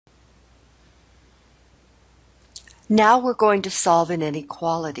Now we're going to solve an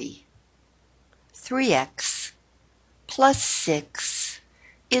inequality. 3x plus 6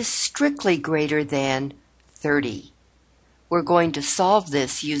 is strictly greater than 30. We're going to solve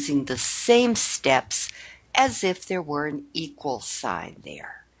this using the same steps as if there were an equal sign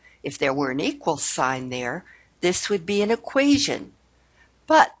there. If there were an equal sign there, this would be an equation.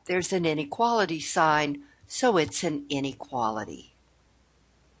 But there's an inequality sign, so it's an inequality.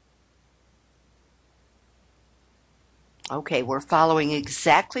 Okay, we're following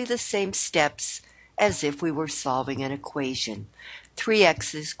exactly the same steps as if we were solving an equation.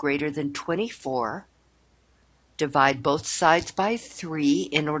 3x is greater than 24. Divide both sides by 3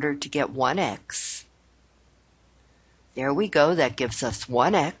 in order to get 1x. There we go, that gives us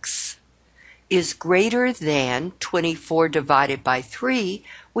 1x is greater than 24 divided by 3,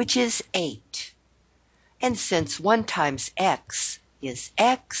 which is 8. And since 1 times x is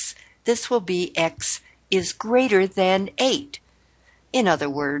x, this will be x is greater than 8. In other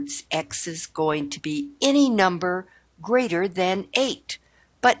words, x is going to be any number greater than 8,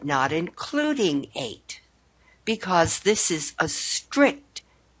 but not including 8, because this is a strict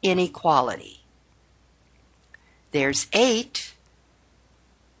inequality. There's 8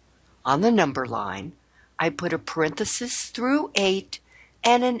 on the number line. I put a parenthesis through 8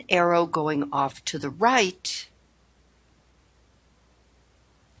 and an arrow going off to the right,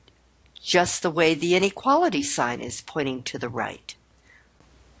 just the way the inequality sign is pointing to the right.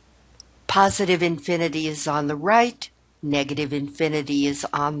 Positive infinity is on the right, negative infinity is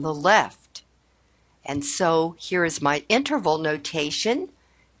on the left. And so here is my interval notation.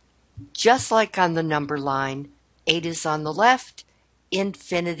 Just like on the number line, 8 is on the left,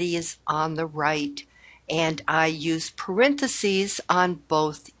 infinity is on the right, and I use parentheses on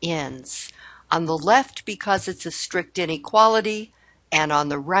both ends. On the left because it's a strict inequality, and on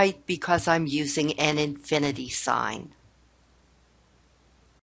the right because I'm using an infinity sign.